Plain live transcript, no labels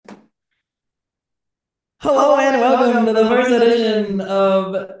Hello and welcome to the first edition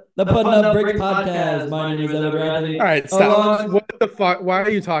of the Putting Up Bricks podcast. My name is Evan All Bradley. right, stop. Along What the fuck? Why are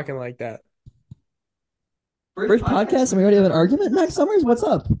you talking like that? first podcast, and we already have an argument. Max Summers, what's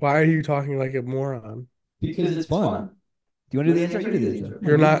up? Why are you talking like a moron? Because it's fun. Do you want to do the intro? You do the intro.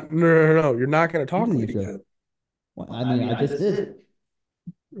 You're not. No, no, no, no. You're not going to You talk do the like intro. that. Well, I mean, I just did.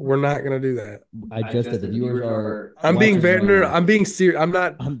 We're not going to do that. I just did. The viewers are. I'm being watching very. right No, no, now. I'm being serious. I'm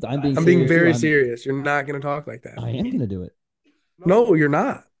not. I'm being I'm being serious too. very serious. You're not going to talk like that. I am gonna do it. No, you're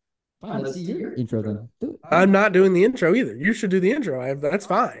not. Fine, let's see your intro then. Do it. I'm not doing the intro either. You should do the intro. That's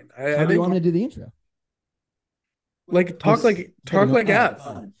fine. How I do you want me think to do the intro? like talk like F.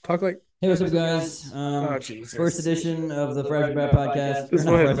 Fine. Talk like. Hey, what's up, guys? Oh Jesus. First edition of the Fresh Bread podcast. This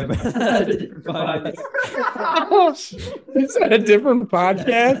Or not one- Fresh Bread, different podcast. Is that a different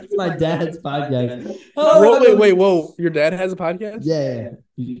podcast? It's my dad's podcast. Whoa, wait, whoa! Your dad has a podcast? Yeah.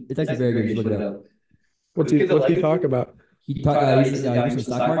 It's actually very good. You should look it up. What's he talk about? He he's from the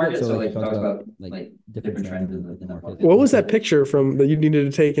stock market, so like he talks about like different trends in the market. What was that picture from that you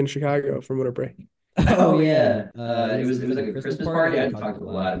needed to take in Chicago from winter break? Oh yeah, it was like a Christmas party. I talked to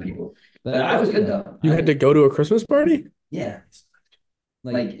a lot of people, but I was good though. You had to go to a Christmas party? Yeah.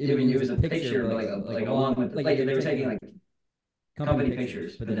 Like it was a picture, like along with like they were taking like company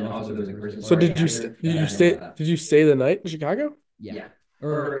pictures, but then also there was a Christmas So party. did you stay the night in Chicago? Yeah.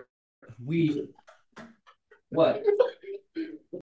 Or we what?